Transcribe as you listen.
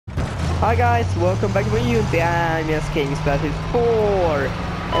Hi guys, welcome back to my YouTube. I'm just King Battlefield 4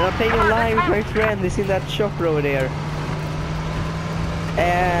 and I'm playing online with my friend. He's in that shop over there.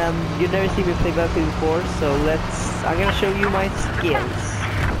 And you never seen me play Battlefield before, so I'm gonna show you my skills.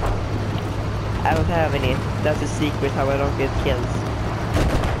 I don't have any. That's a secret how I don't get kills.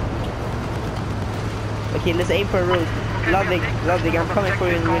 Okay, let's aim for a road. Ludwig, I'm coming for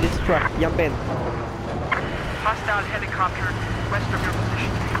you with this truck. Jump in. Hostile helicopter west of your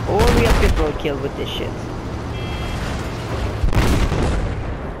position. Or we have get road kill with this shit.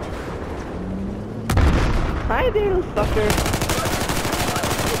 Hi there, little fucker.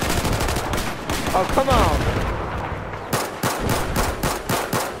 Oh, come on.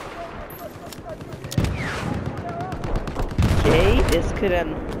 Okay, this could have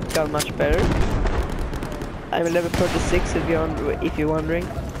gone much better. I'm level 36 if you're wondering.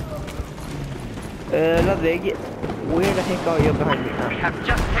 Ludwig, where the heck are you behind me now? We have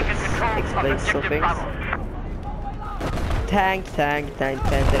just taken control Explain of some objective things. Bravo. Tank,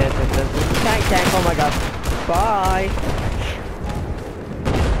 oh my god. Bye!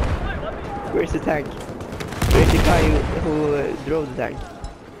 Where's the tank? Where's the guy who drove the tank?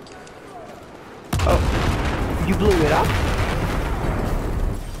 Oh, you blew it up?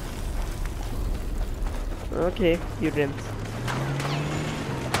 Okay, you didn't.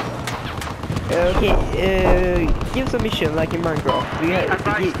 Okay, give us a mission like in Minecraft.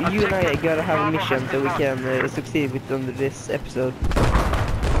 You and I gotta have a mission so we can succeed with under this episode.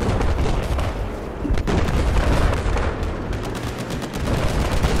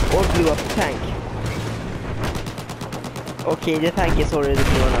 Or blew up the tank. Okay, the tank is already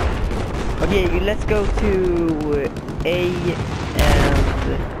blown up. Okay, let's go to A and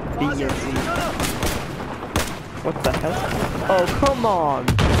B and C. What the hell? Oh, come on!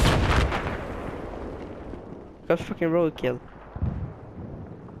 Got fucking roadkill.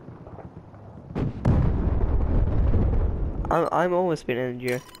 I'm always been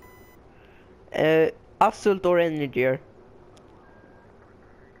Energier. Assault or Energier.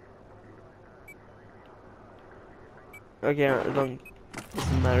 Okay, don't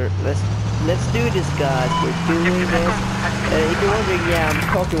doesn't matter. Let's do this, guys. We're doing this. If you're wondering, yeah, I'm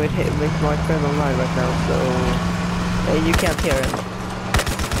talking with my friend online right now, so you can't hear him.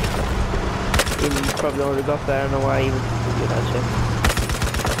 He probably already got there. I don't know why I even do that shit.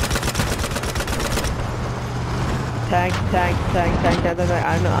 Tank.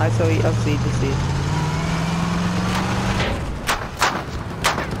 I know. I see to see.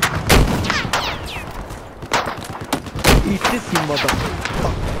 Eat this, you motherfucker!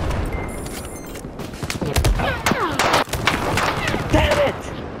 Damn it!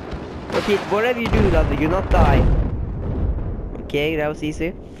 Okay, whatever you do, Ludwig, you not die. Okay, that was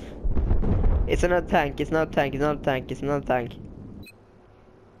easy. It's not a tank, it's not a tank. Is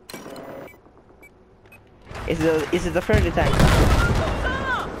it a friendly tank?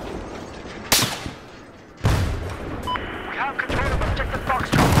 We have control of objective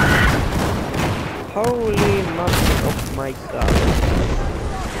Foxtrot. Holy mother of my god.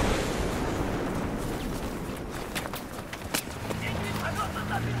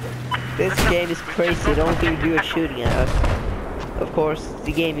 This game is crazy, the only thing you do is shooting at us. Of course,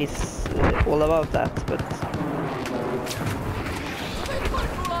 the game is all about that, but...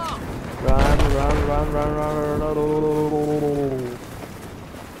 Run.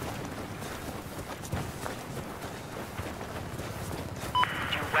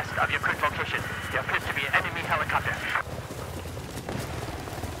 Due west of your current location, there appears to be an enemy helicopter.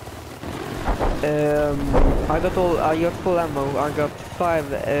 I got full ammo. I got 5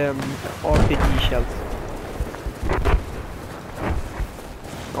 RPG shells.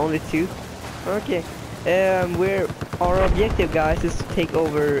 Only 2? Okay. Our objective, guys, is to take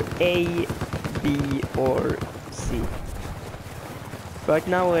over A, B, or C. Right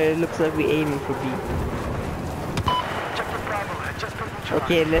now it looks like we're aiming for B. Objective Bravo has just been neutralized.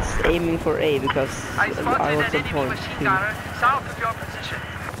 Okay, let's aiming for A because I spotted I want an some enemy points machine too. gunner south of your position.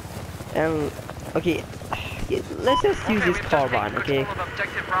 And okay, let's just use this we've just carbine, taken okay? control of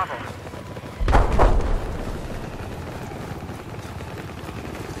objective Bravo.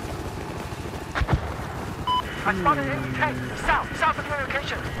 I spotted an enemy tank south of your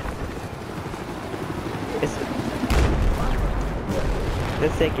location.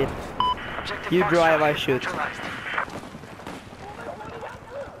 Let's take it. Objective You Foxtrot drive, I is shoot. neutralized.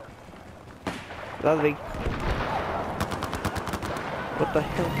 Ludwig. What the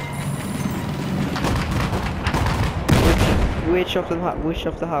hell? Which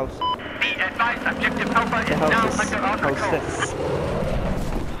of the house? Be advised, objective Alpha The is now houses. under our control. Houses.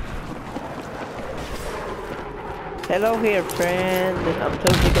 Hello here, friend. I'm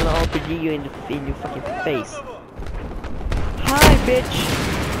totally gonna RPG you in your fucking face. Hi, bitch.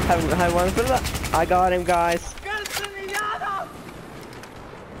 Have one for that. I got him, guys.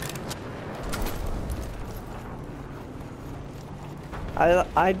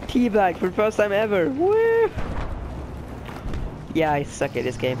 I teabag for the first time ever. Woo! Yeah, I suck at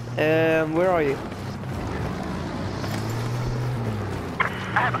this game. Where are you?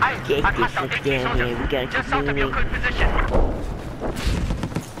 I have eyes Get on this hostile shit 18 down here, we gotta soldiers, just keep south of your moving. good position.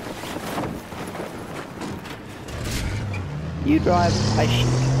 You drive, I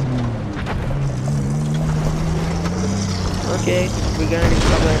shoot. Okay, we're gonna need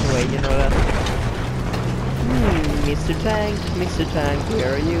trouble anyway, you know that. Mr. Tank,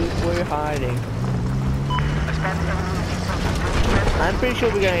 where are you? Where are you hiding? I'm pretty sure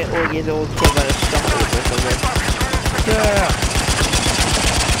we're gonna all get all killed by the stuff or something. Yeah.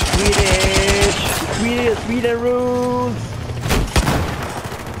 Swedish rules!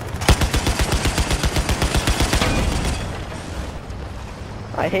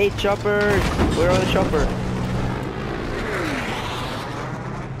 I hate choppers! Where are the chopper?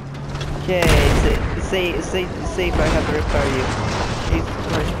 Okay, say if I have to repair you. Jesus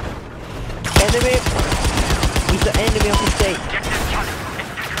Christ. Enemy! He's the enemy of the state.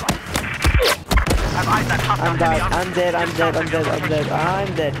 I'm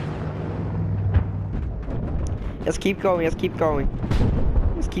dead. Just keep going.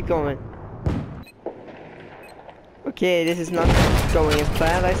 Okay, this is not going as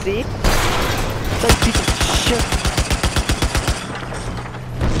planned, I see. Some piece of shit.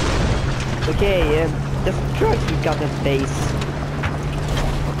 Okay, just try to get the base.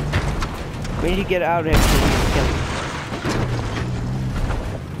 When you get out of here, you can.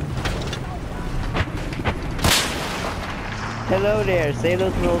 Hello there, say hello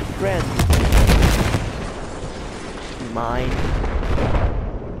to an old friend. Mine.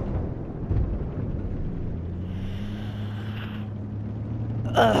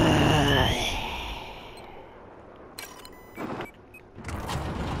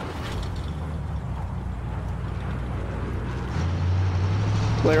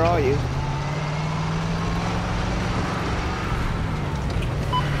 Where are you?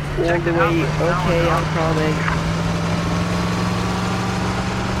 All the way. Okay, I'm coming.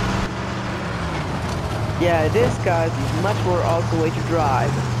 Yeah, this guy's much more awesome way to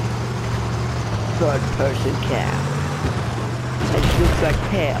drive. Third person cam. It looks like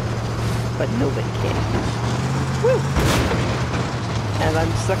hell, but nobody can. Woo! And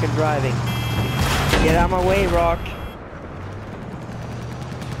I'm stuck at driving. Get out of my way, Rock.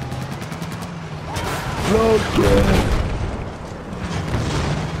 Roadkill!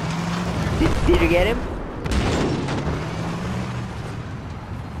 Did you get him?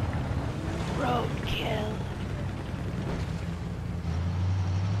 Roadkill.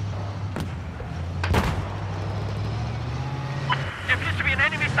 There appears to be an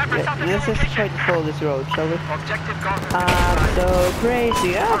enemy sniper south of your Let's just location. try to follow this road, shall we? Objective gone. I'm so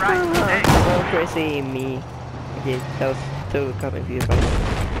crazy. Alright, thanks. So crazy, me. Okay, that was totally coming to you.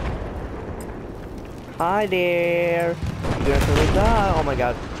 Hi there. You're gonna die. Oh my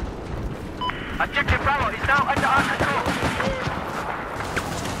god. Objective Bravo is now under our control.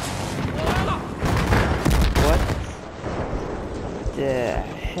 What the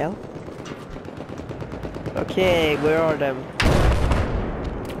hell? Okay, where are them?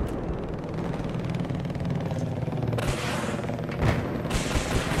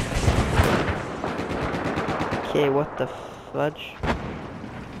 Okay, what the fudge?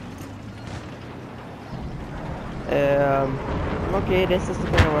 Okay, this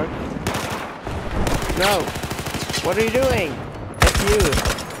isn't gonna work. No! What are you doing? That's you!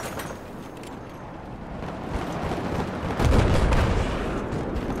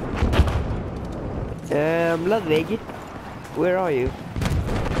 Ludwig? Where are you?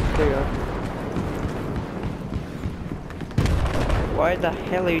 There you are. Why the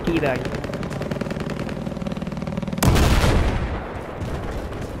hell are you teabagging?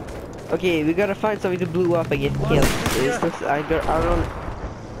 Okay, we gotta find something to blow up and get killed. I don't.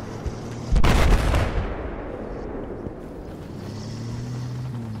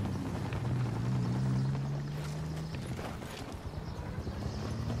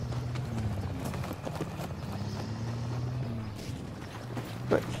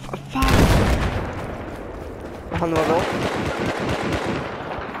 Fan! Han var då?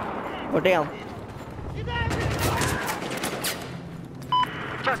 Var är han?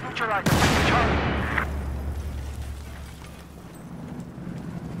 Just neutralize Charlie.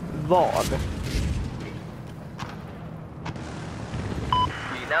 Vad?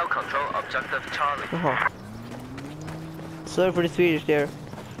 We now control objective Charlie. Jaha. Sorry for the Swedish there.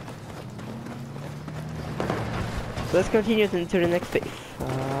 Let's continue to the next phase.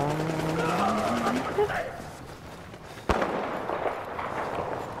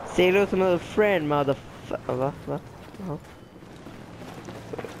 Say hello to my little friend, motherfucker. What? Oh.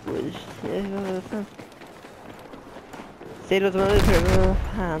 Say hello to my little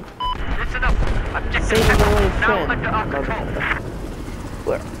friend. Listen up. Objective Say hello to my little now friend, under our control. motherfucker.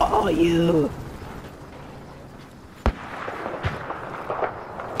 Where are you?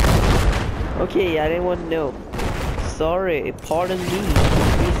 Okay, I didn't want to know. Sorry, pardon me.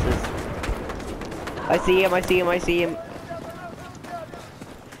 Jesus. I see him.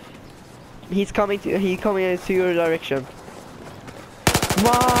 He's coming into your direction.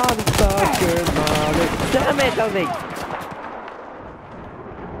 Motherfucker, damn it, nothing.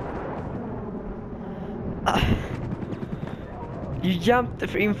 You jumped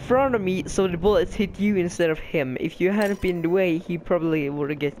in front of me, so the bullets hit you instead of him. If you hadn't been in the way, he probably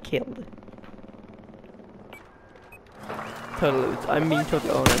would get killed. Totally, I'm being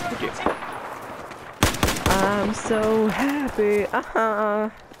totally honest with you. I'm so happy.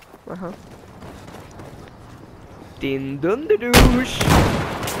 Din dun da douche.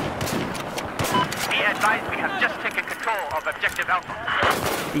 Be advised, we have just taken control of Objective Alpha.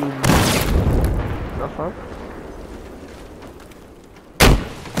 Din.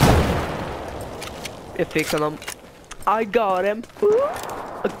 Jag fick honom. I got him.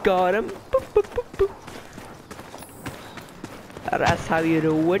 I got him. That's how you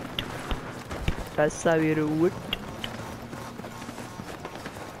do it. That's how you do it.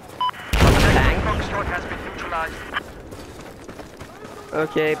 Foxtrot has been neutralized.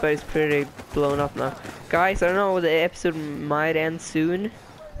 Okay, but it's pretty blown up now. Guys, I don't know, the episode might end soon.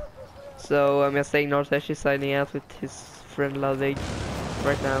 So I'm just saying Northesh is signing out with his friend Ludwig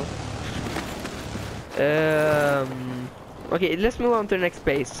right now. Okay, let's move on to the next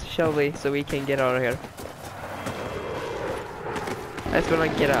base, shall we? So we can get out of here. Let's gonna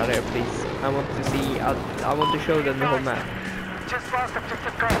get out of here, please. I want to see, I want to show them the whole map. Just lost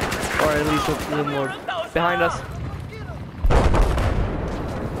Objective Golf. Or at least a little more. Behind us.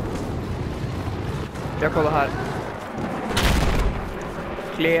 Jag kollar här.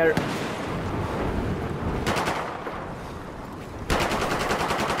 Clear.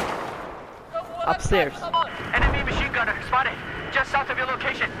 Upstairs. Enemy machine gunner spotted. Just south of your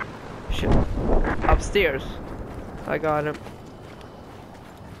location. Shit. Upstairs. I got him.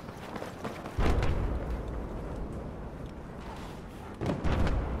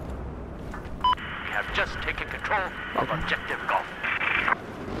 We have just taken control of Objective Golf.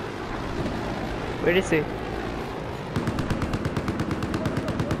 Where is he?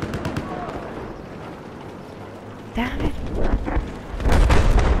 Damn it.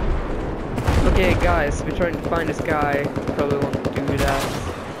 Okay guys, we're trying to find this guy. Probably won't do that.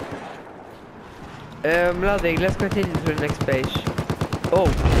 Ludwig, let's continue to the next page. Oh,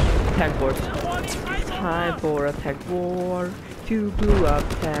 tank wars. It's time for a tank war. To blow up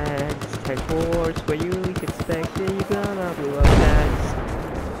tanks. Tank wars where you least expect it, you're gonna blow up tanks.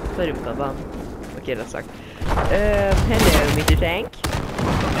 Ba-dum-ba-bum. Okay, that sucked. Hello, Mr. Tank.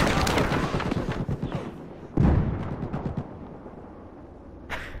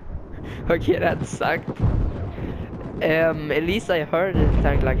 Okay, that sucked. At least I heard it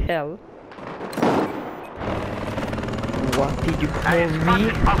tank like hell. What did you call me?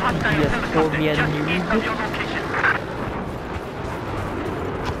 You just called me a noob?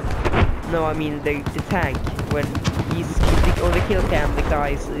 No, I mean the tank. When he's on the kill cam, the guy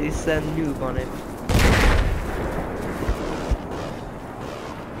is a noob on it.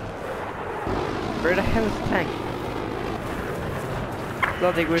 Where the hell is the tank?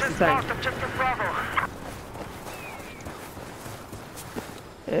 Ludwig, where's the tank?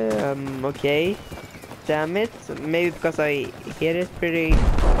 Okay. Damn it. Maybe because I hit it pretty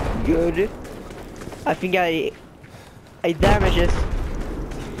good. I think I damaged it.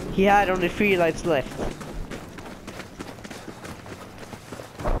 He had only 3 lives left.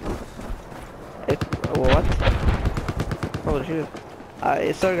 What? Oh shoot.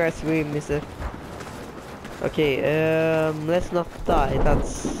 Sorry guys, we missed it. Okay, let's not die.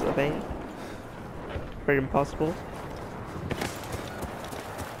 That's a thing. Pretty impossible.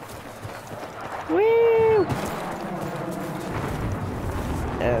 Woo!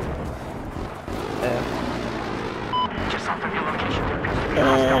 Just off of your location.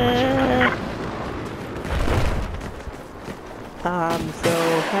 I'm so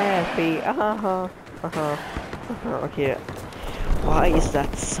happy. Okay. Why is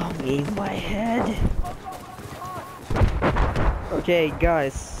that song in my head? Okay,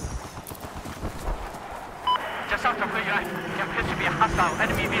 guys. Just off of your There appears to be a hostile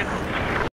enemy vehicle.